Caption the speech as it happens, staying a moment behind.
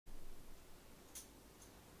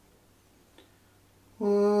Om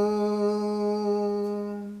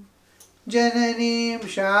Jananim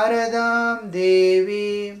Sharadam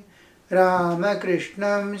Devim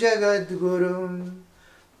Ramakrishnam Jagadgurum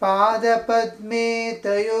Padapadme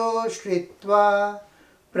Tayo Shritva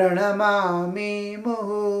Pranamami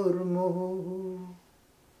Muhurmuhu.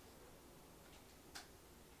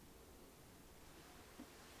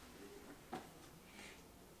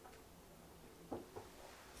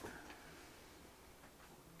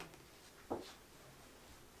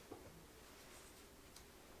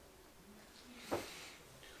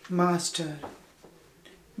 Master,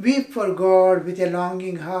 weep for God with a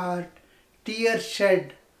longing heart, tears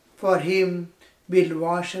shed for Him will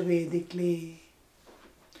wash away the clay.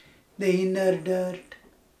 The inner dirt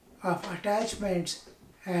of attachments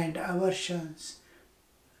and aversions,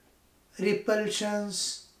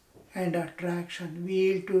 repulsions and attraction. We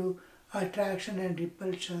yield to attraction and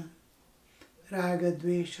repulsion, raga,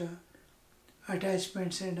 dvesha,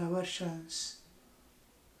 attachments and aversions.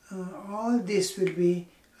 All this will be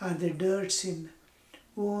are the dirts in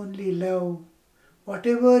only love.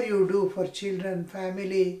 Whatever you do for children,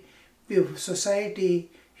 family, society,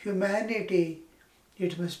 humanity,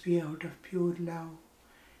 it must be out of pure love.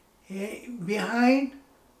 Behind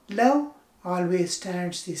love always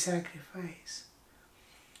stands the sacrifice.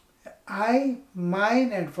 I,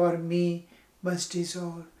 mine and for me must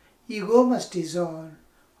dissolve. Ego must dissolve.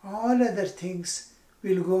 All other things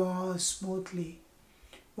will go on smoothly.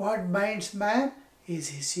 What binds man is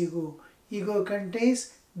his ego. Ego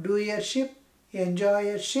contains doership,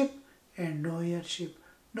 enjoyership and knowership.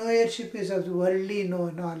 Knowership is of worldly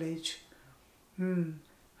knowledge.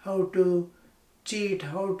 How to cheat,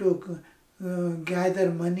 how to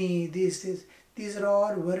gather money, these are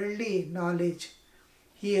all worldly knowledge.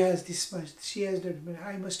 He has this much, she has that much,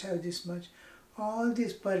 I must have this much. All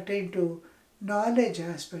these pertain to knowledge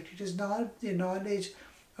aspect. It is not the knowledge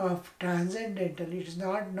of transcendental. It is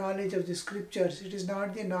not knowledge of the scriptures. It is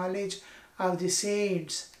not the knowledge of the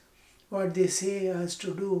saints, what they say us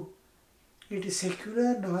to do. It is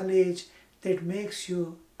secular knowledge that makes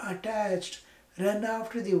you attached, run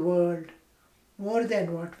after the world more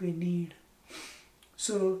than what we need.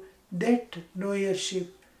 So that knowership,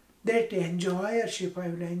 that enjoyership, I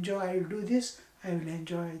will enjoy, I will do this, I will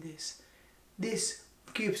enjoy this. This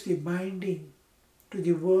keeps the binding to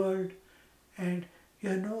the world, and you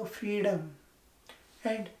have no freedom,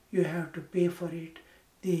 and you have to pay for it,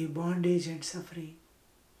 the bondage and suffering,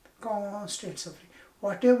 constant suffering.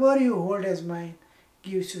 Whatever you hold as mine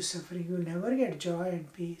gives you suffering. You will never get joy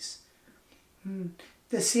and peace.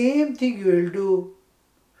 The same thing you will do,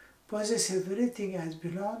 possess everything as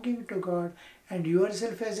belonging to God and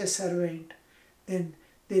yourself as a servant, then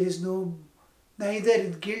there is neither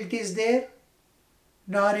guilt is there,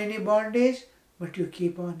 nor any bondage, but you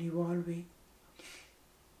keep on evolving.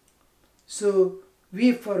 So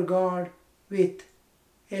weep for God with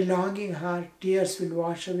a longing heart, tears will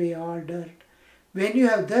wash away all dirt. When you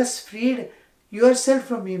have thus freed yourself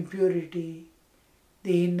from impurity,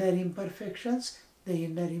 the inner imperfections, the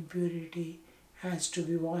inner impurity has to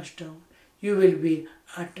be washed out. You will be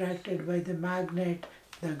attracted by the magnet,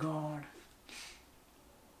 the God.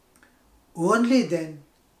 Only then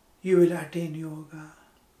you will attain yoga.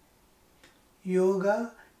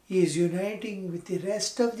 Yoga is uniting with the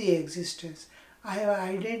rest of the existence. I have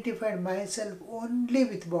identified myself only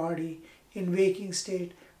with body in waking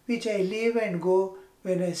state, which I live and go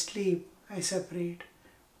when I sleep, I separate.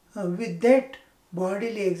 With that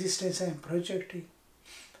bodily existence I am projecting.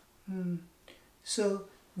 So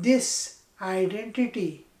this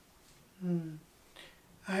identity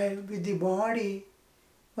with the body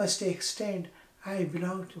must extend. I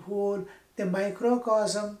belong to whole. The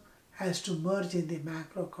microcosm has to merge in the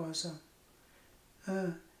macrocosm.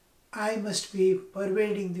 I must be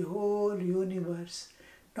pervading the whole universe,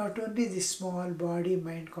 not only the small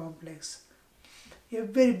body-mind complex.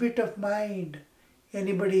 Every bit of mind,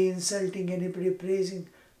 anybody insulting, anybody praising,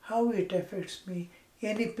 how it affects me.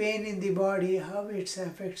 Any pain in the body, how it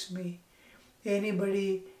affects me.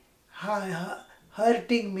 Anybody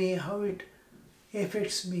hurting me, how it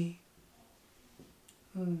affects me.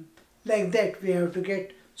 Like that we have to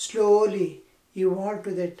get slowly evolve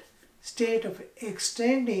to that state of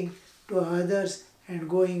extending to others and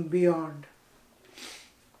going beyond.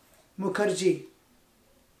 Mukherjee.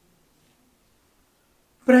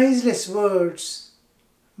 Priceless words.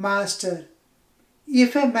 Master,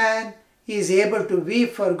 if a man is able to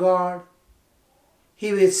weep for God,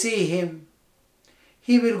 he will see Him.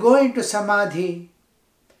 He will go into Samadhi.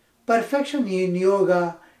 Perfection in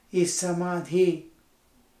yoga is Samadhi.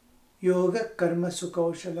 Yoga karma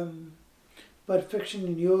sukaushalam. Perfection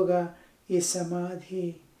in yoga is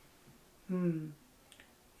Samadhi.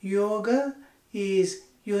 Yoga is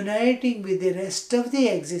uniting with the rest of the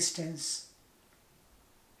existence,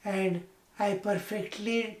 and I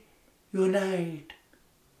perfectly unite.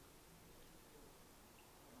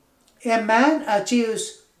 A man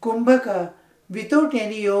achieves Kumbhaka without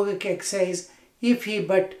any yogic exercise if he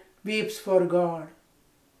but weeps for God.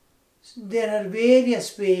 There are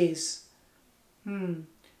various ways.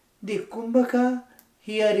 The Kumbhaka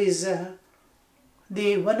here is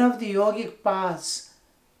the one of the yogic paths.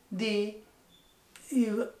 The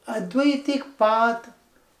Advaitic path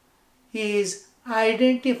is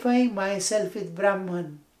identifying myself with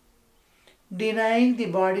Brahman, denying the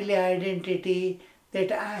bodily identity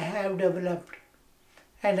that I have developed,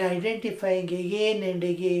 and identifying again and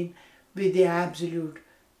again with the Absolute.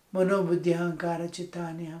 Manobuddhi Ahankara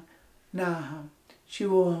Chittanyam Naham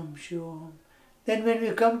Shivoham Shivoham. Then when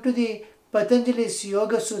we come to the Patanjali's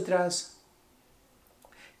Yoga Sutras,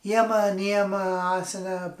 Yama, Niyama,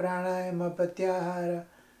 Asana, Pranayama, Pratyahara,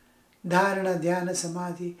 Dharana, Dhyana,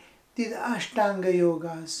 Samadhi, these Ashtanga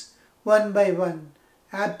Yogas, one by one,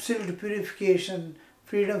 absolute purification,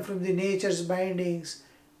 freedom from the nature's bindings,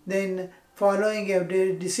 then following a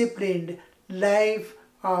disciplined life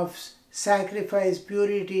of sacrifice,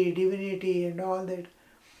 purity, divinity and all that.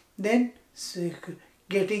 Then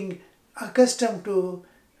getting accustomed to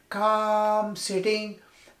calm sitting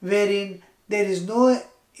wherein there is no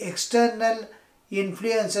external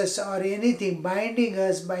influences or anything binding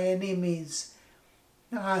us by any means.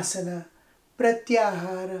 Asana,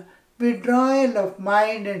 pratyahara, withdrawal of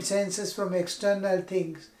mind and senses from external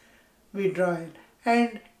things, withdrawal,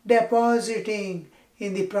 and depositing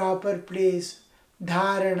in the proper place,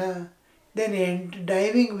 dharana, then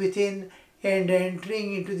diving within and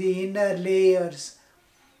entering into the inner layers,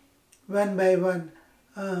 one by one,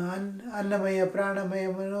 Annamaya,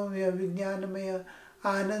 Pranamaya, Manomaya, Vijnanamaya,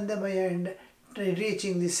 Anandamaya, and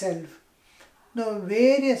reaching the self. Now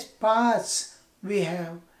various paths we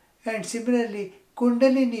have, and similarly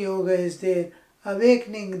Kundalini Yoga is there,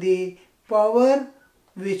 awakening the power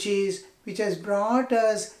which has brought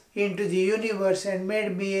us into the universe and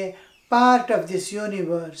made me a part of this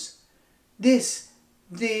universe.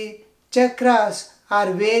 The chakras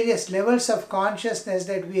are various levels of consciousness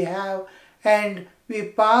that we have, and we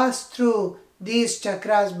pass through these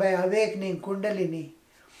chakras by awakening Kundalini.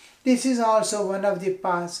 This is also one of the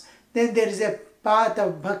paths. Then there is a path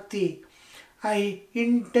of bhakti,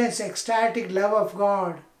 intense ecstatic love of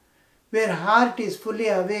God, where heart is fully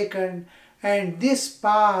awakened, and this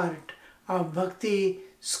part of bhakti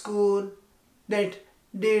school that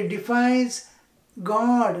defines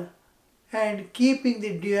God and keeping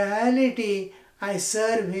the duality, I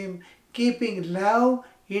serve Him, keeping love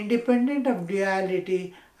independent of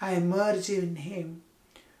duality, I merge in Him.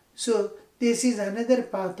 So this is another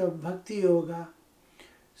path of bhakti yoga.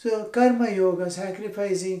 So karma yoga,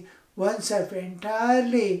 sacrificing oneself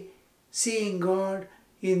entirely, seeing God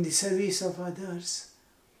in the service of others.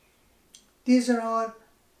 These are all,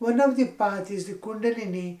 one of the paths is the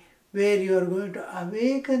Kundalini, where you are going to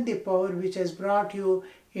awaken the power which has brought you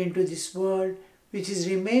into this world, which is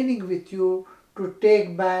remaining with you to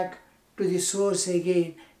take back to the source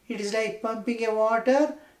again. It is like pumping a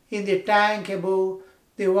water in the tank above.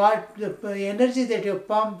 The energy that you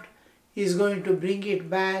pumped is going to bring it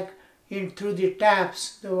back in through the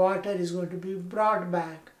taps. The water is going to be brought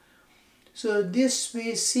back. So this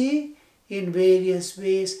we see in various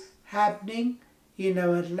ways happening in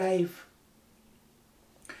our life.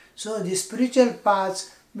 So the spiritual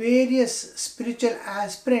paths, various spiritual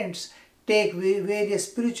aspirants take various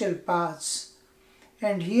spiritual paths.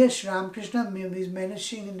 And here Sri Ramakrishna is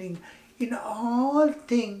mentioning in all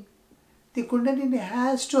things the Kundalini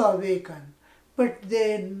has to awaken. But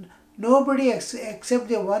then nobody except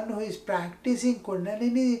the one who is practicing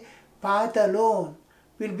Kundalini path alone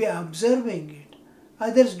will be observing it.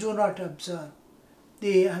 Others do not observe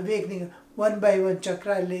the awakening one by one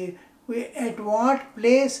chakra. At what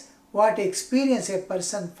place, what experience a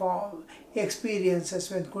person experiences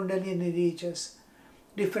when Kundalini reaches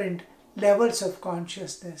different levels of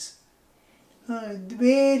consciousness.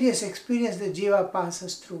 Various experience the jiva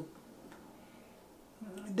passes through.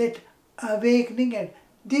 That awakening and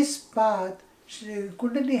this path,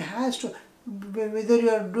 Kundalini has to, whether you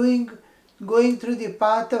are going through the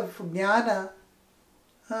path of jnana,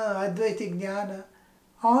 Advaitic jnana,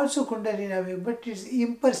 also Kundalini awake, but it is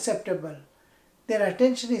imperceptible. Their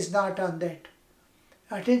attention is not on that.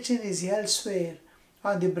 Attention is elsewhere,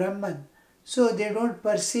 on the Brahman, so they don't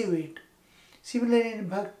perceive it. Similarly in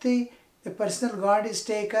Bhakti, the personal God is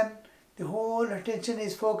taken, the whole attention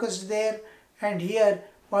is focused there, and here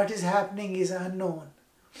what is happening is unknown.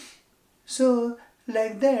 So,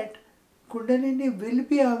 like that, Kundalini will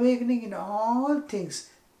be awakening in all things,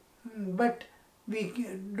 but we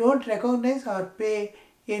don't recognize or pay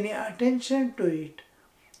any attention to it.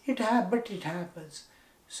 But it happens.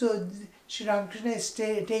 So, Sri Ramakrishna is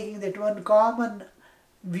taking that one common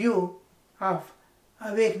view of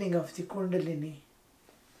awakening of the Kundalini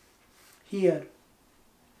here.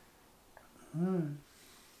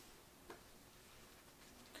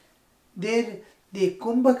 There the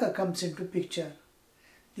Kumbhaka comes into picture.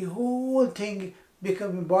 The whole thing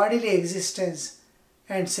becoming bodily existence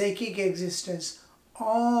and psychic existence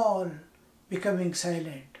all becoming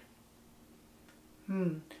silent.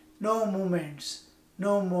 No movements,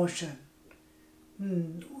 no motion.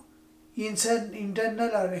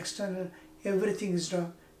 Internal or external, everything is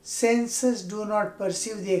wrong. Senses do not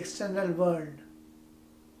perceive the external world,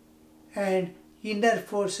 and inner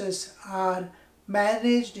forces are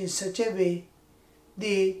managed in such a way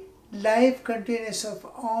the life continuous of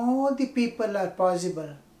all the people are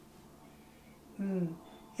possible.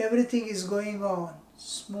 Everything is going on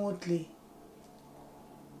smoothly.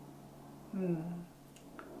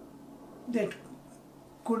 That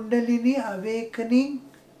Kundalini awakening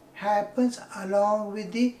happens along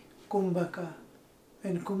with the Kumbhaka.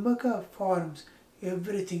 When Kumbhaka forms,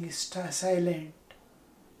 everything is silent.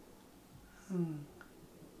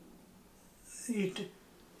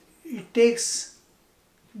 It takes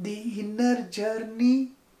the inner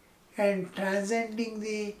journey and transcending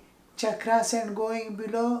the chakras and going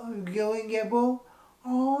below, going above.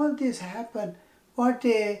 All this happen. What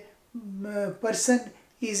a person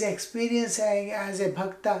is experiencing as a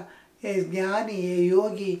bhakta, a jnani, a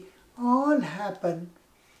yogi, all happen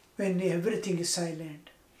when everything is silent.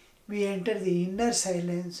 We enter the inner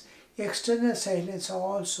silence, external silence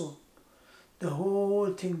also. The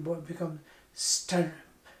whole thing becomes stunned,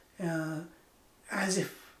 as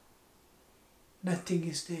if nothing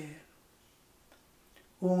is there.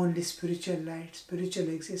 Only spiritual light, spiritual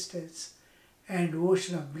existence, and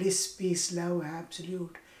ocean of bliss, peace, love,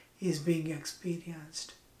 absolute is being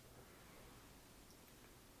experienced.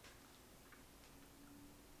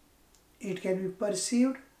 It can be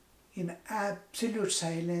perceived in absolute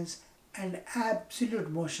silence and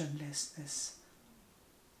absolute motionlessness.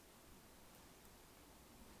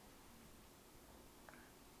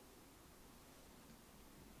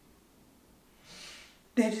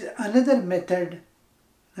 There is another method.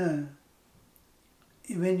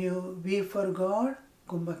 When you be for God,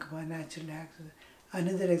 Kumbhaka naturally acts.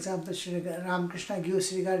 Another example Sri Ramakrishna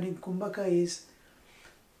gives regarding Kumbhaka is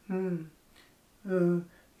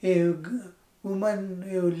a woman,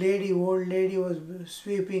 old lady was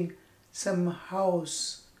sweeping some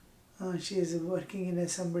house. She is working in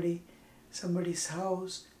somebody's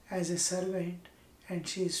house as a servant, and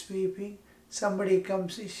she is sweeping. Somebody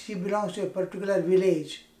comes, she belongs to a particular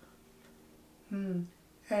village. And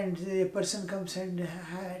a person comes and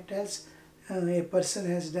tells a person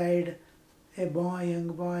has died, young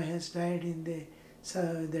boy has died in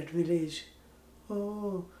that village.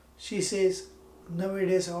 Oh, she says,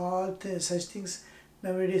 nowadays all such things,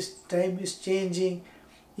 nowadays time is changing,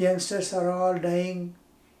 youngsters are all dying.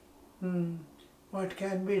 What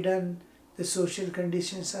can be done? The social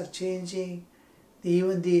conditions are changing,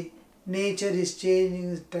 even the nature is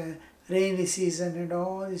changing, the rainy season and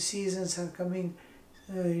all the seasons are coming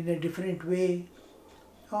in a different way.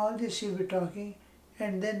 All this she will be talking,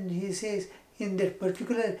 and then he says, in that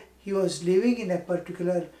particular, he was living in a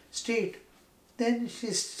particular street. Then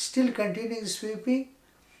she's still continuing sweeping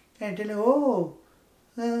and telling,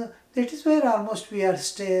 that is where almost we are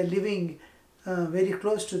living very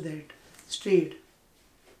close to that street.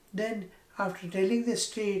 Then after telling the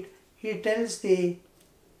street, he tells the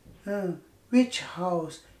which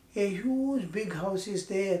house, a huge big house is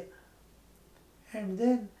there. And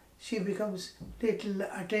then she becomes little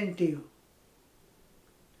attentive.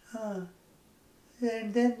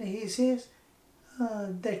 And then he says,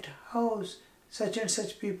 that house, such and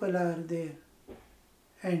such people are there.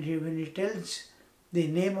 And when he tells the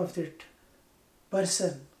name of that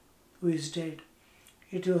person who is dead,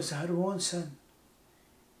 it was her own son.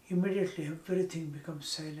 Immediately everything becomes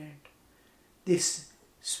silent. This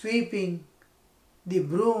sweeping, the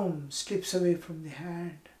broom slips away from the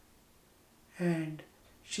hand, and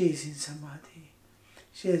she is in samadhi.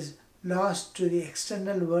 She has lost to the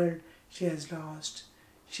external world, she has lost.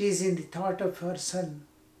 She is in the thought of her son.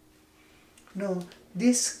 No,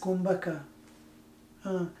 this Kumbhaka,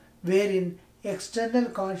 wherein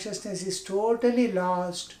external consciousness is totally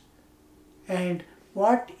lost, and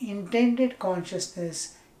what intended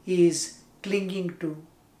consciousness is clinging to.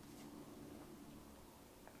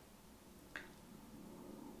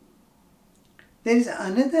 There is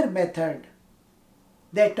another method,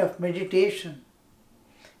 that of meditation.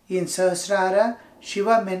 In Sahasrara,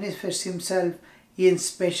 Shiva manifests himself in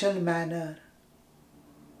special manner.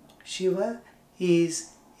 Shiva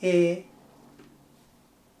is a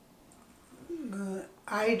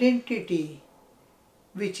identity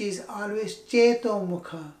which is always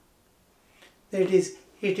Chetomukha. That is,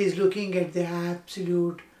 it is looking at the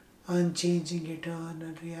absolute, unchanging,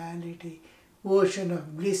 eternal reality. Ocean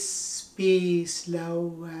of bliss, peace,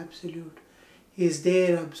 love, absolute is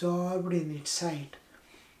there absorbed in its sight.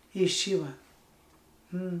 Is Shiva.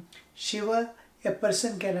 Shiva, a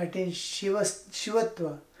person can attain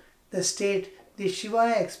Shivatva, the state the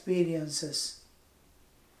Shiva experiences.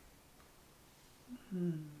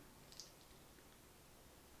 In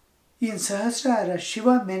Sahasrara,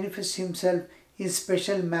 Shiva manifests himself in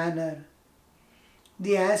special manner.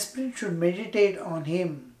 The aspirant should meditate on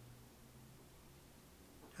him,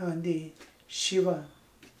 on the Shiva.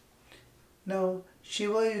 Now,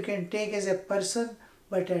 Shiva you can take as a person,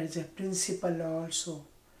 but as a principle also,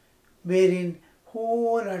 wherein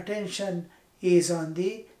whole attention is on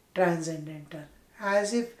the transcendental,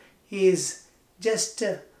 as if he is just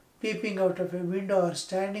peeping out of a window or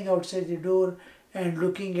standing outside the door and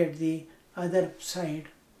looking at the other side.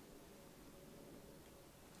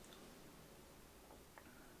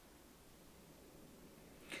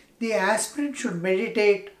 The aspirant should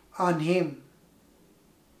meditate on him.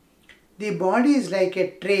 The body is like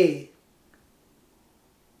a tray.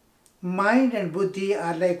 Mind and buddhi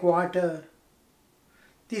are like water.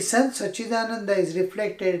 The sun Sachidananda is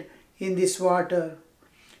reflected in this water.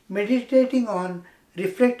 Meditating on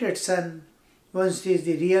reflected sun, one sees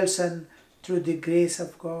the real sun through the grace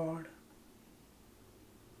of God.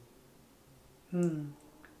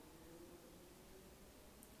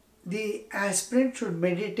 The aspirant should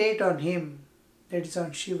meditate on him, that is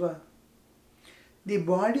on Shiva. The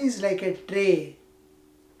body is like a tray.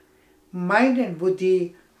 Mind and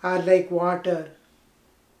buddhi are like water.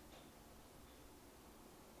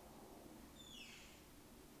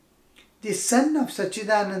 The sun of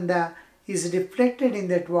Sachidananda is reflected in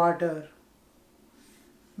that water.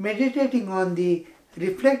 Meditating on the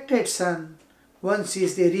reflected sun, one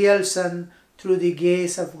sees the real sun through the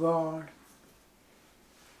gaze of God.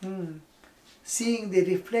 Seeing the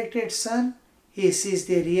reflected sun, he sees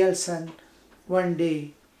the real sun one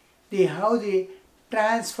day. How the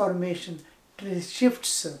transformation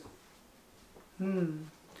shifts through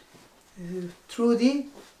the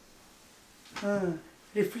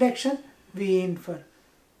reflection we infer.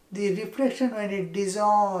 The reflection, when it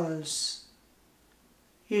dissolves,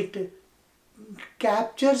 it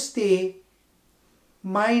captures the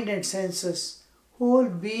mind and senses. Whole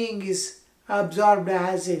being is absorbed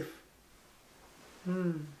as if.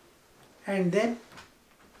 And then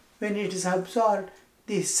when it is absorbed,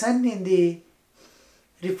 the sun in the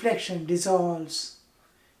reflection dissolves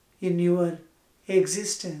in your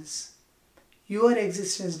existence. Your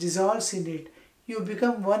existence dissolves in it. You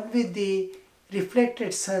become one with the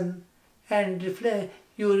reflected sun, and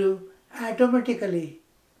you automatically,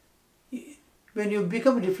 when you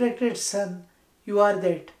become reflected sun, you are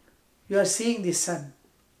that. You are seeing the sun.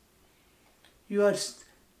 You are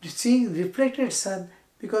seeing reflected sun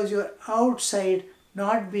because you are outside,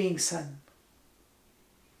 not being sun.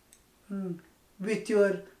 With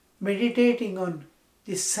your meditating on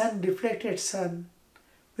the sun, reflected sun,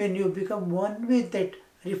 when you become one with that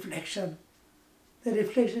reflection, the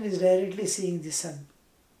reflection is directly seeing the sun.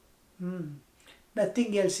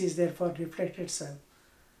 Nothing else is there for reflected sun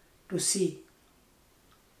to see.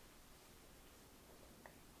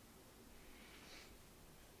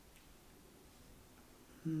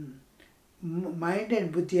 Mind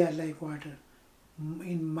and buddhi are like water.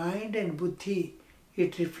 In mind and buddhi,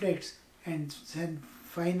 it reflects, and then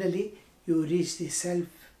finally you reach the self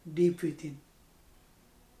deep within.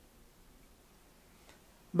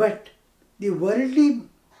 But the worldly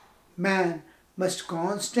man must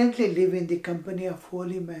constantly live in the company of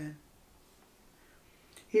holy man.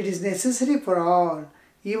 It is necessary for all,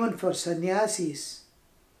 even for sannyasis.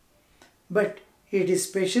 But it is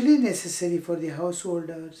specially necessary for the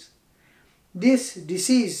householders. This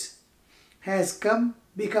disease has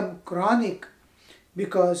become chronic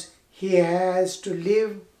because he has to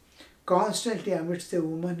live constantly amidst the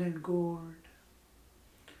woman and gold.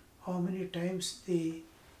 How many times the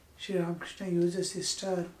Sri Ramakrishna uses this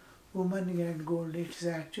term, woman and gold. It is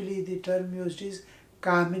actually, the term used is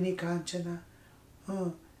Kamini Kanchana.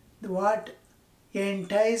 What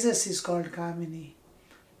entices is called Kamini.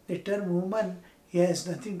 The term woman has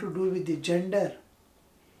nothing to do with the gender,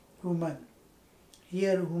 woman.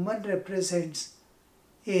 Here woman represents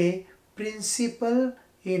a principle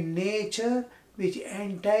in nature which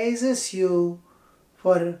entices you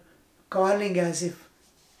for calling, as if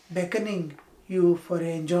beckoning you for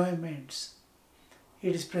enjoyments.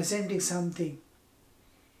 It is presenting something.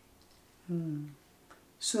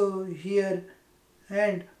 So here,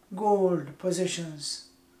 and gold, possessions.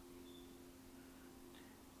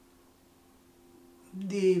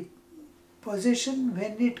 The possession,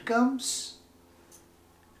 when it comes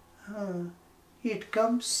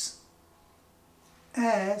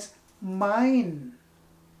as mine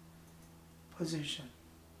possession.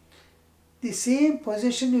 The same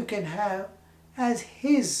possession you can have as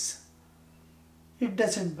his. It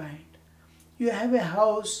doesn't bind. You have a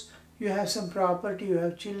house, you have some property, you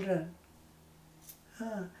have children.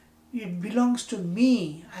 It belongs to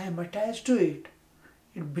me. I am attached to it.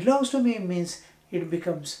 It belongs to me means it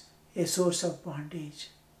becomes a source of bondage.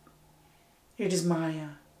 It is Maya.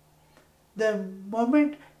 The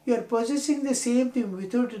moment you are possessing the same thing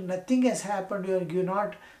without nothing has happened, you are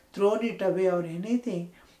not thrown it away or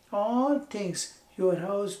anything, all things, your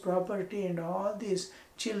house, property and all these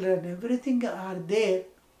children, everything are there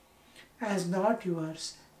as not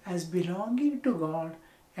yours, as belonging to God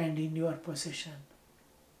and in your possession.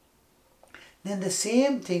 Then the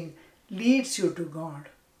same thing leads you to God.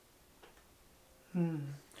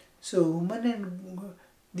 So woman and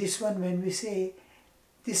this one, when we say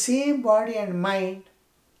the same body and mind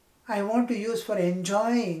I want to use for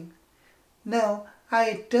enjoying, now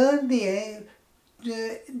I turn the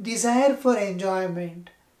desire for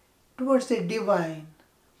enjoyment towards the divine.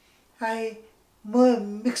 I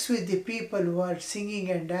mix with the people who are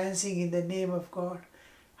singing and dancing in the name of God.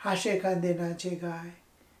 Hashe kande nache gai.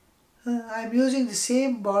 I am using the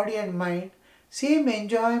same body and mind, same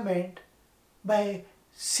enjoyment by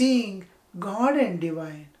seeing God and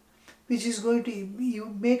divine, which is going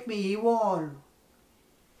to make me evolve.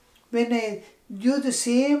 When I do the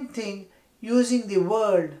same thing using the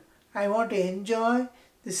world, I want to enjoy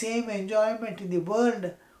the same enjoyment in the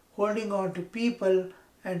world, holding on to people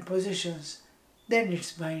and possessions, then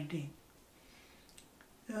it's binding.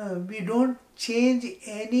 We don't change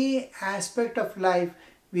any aspect of life,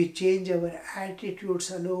 we change our attitudes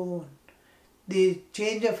alone. The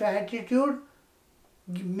change of attitude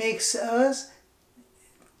makes us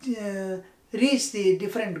reach the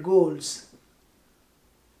different goals.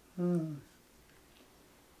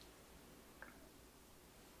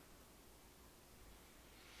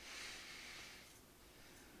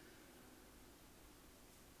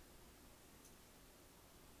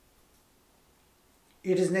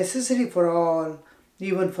 It is necessary for all,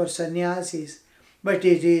 even for sannyasis, but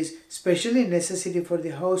it is specially necessary for the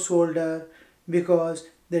householder because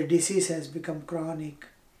the disease has become chronic.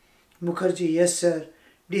 Mukherjee, yes sir,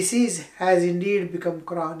 disease has indeed become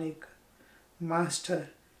chronic. Master,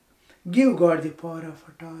 give God the power of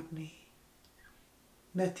attorney.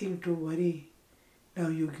 Nothing to worry. Now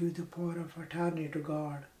you give the power of attorney to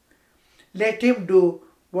God. Let Him do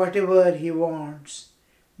whatever He wants.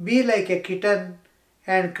 Be like a kitten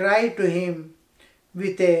and cry to Him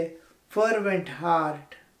with a fervent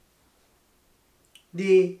heart.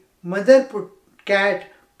 The mother cat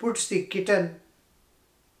puts the kitten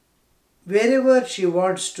wherever she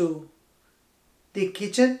wants to. The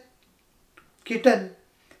kitten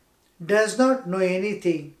does not know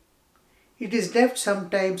anything. It is left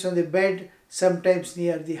sometimes on the bed, sometimes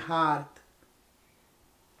near the hearth.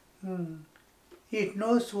 It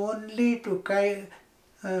knows only to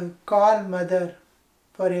call mother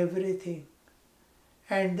for everything.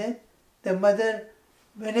 And then the mother,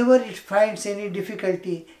 whenever it finds any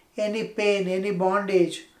difficulty, any pain, any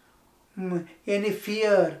bondage, any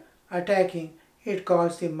fear attacking, it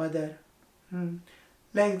calls the mother.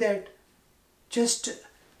 Like that, just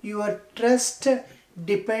your trust,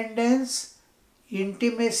 dependence,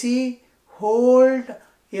 intimacy, hold,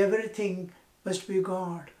 everything must be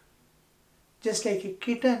God. Just like a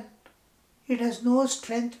kitten, it has no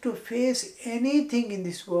strength to face anything in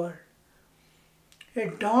this world. A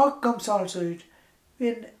dog comes also,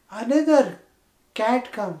 when another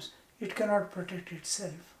cat comes, it cannot protect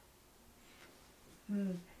itself.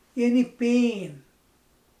 Any pain,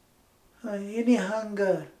 any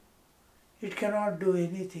hunger, it cannot do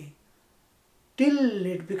anything. Till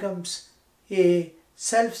it becomes a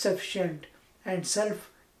self-sufficient and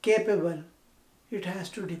self-capable, it has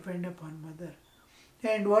to depend upon mother.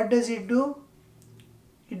 And what does it do?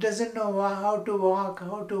 It doesn't know how to walk,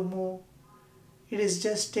 how to move. It is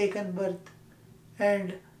just taken birth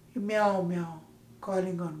and meow meow,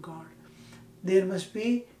 calling on God. There must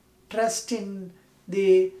be trust in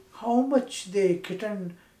how much the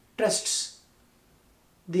kitten trusts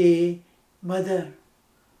the mother,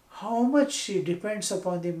 how much she depends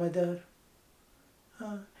upon the mother.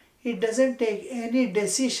 It doesn't take any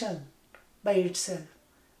decision by itself.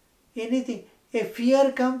 Anything, a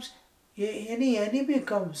fear comes, any enemy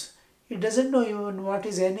comes. It doesn't know even what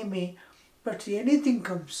is enemy, but anything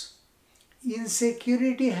comes.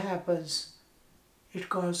 Insecurity happens. It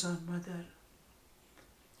calls on mother.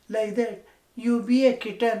 Like that, you be a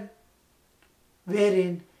kitten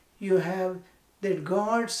wherein you have that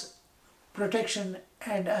God's protection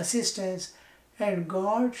and assistance, and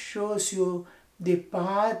God shows you the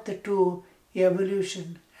path to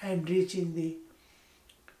evolution and reaching the.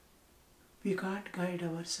 We can't guide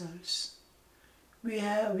ourselves. We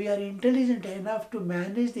are intelligent enough to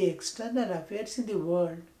manage the external affairs in the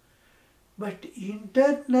world, but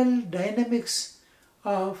internal dynamics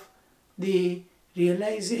of the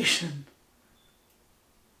realization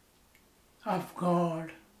of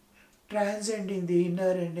God, transcending the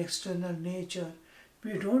inner and external nature,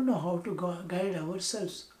 we don't know how to guide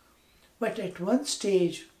ourselves. But at one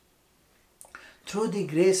stage, through the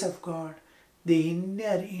grace of God, the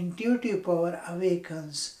inner intuitive power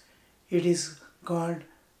awakens. It is called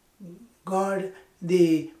God,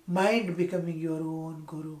 the mind becoming your own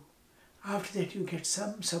guru. After that, you get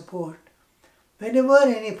some support. Whenever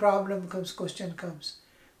any problem comes, question comes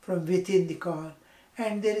from within the call.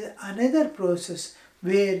 And there is another process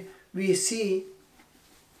where we see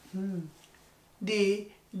the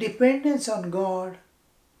dependence on God,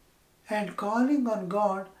 and calling on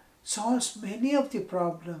God solves many of the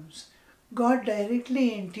problems. God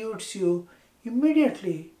directly intuits you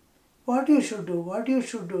immediately what you should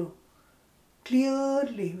do.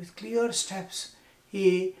 Clearly, with clear steps,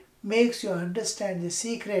 He makes you understand the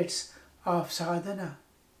secrets of sadhana.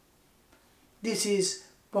 This is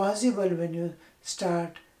possible when you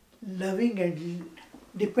start loving and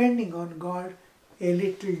depending on God a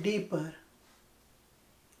little deeper.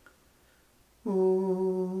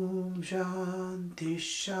 Om Shanti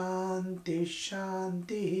Shanti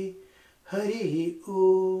Shanti Hari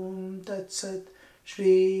Om Tat Sat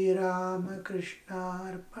Shri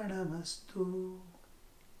Ramakrishna Arpanamastu.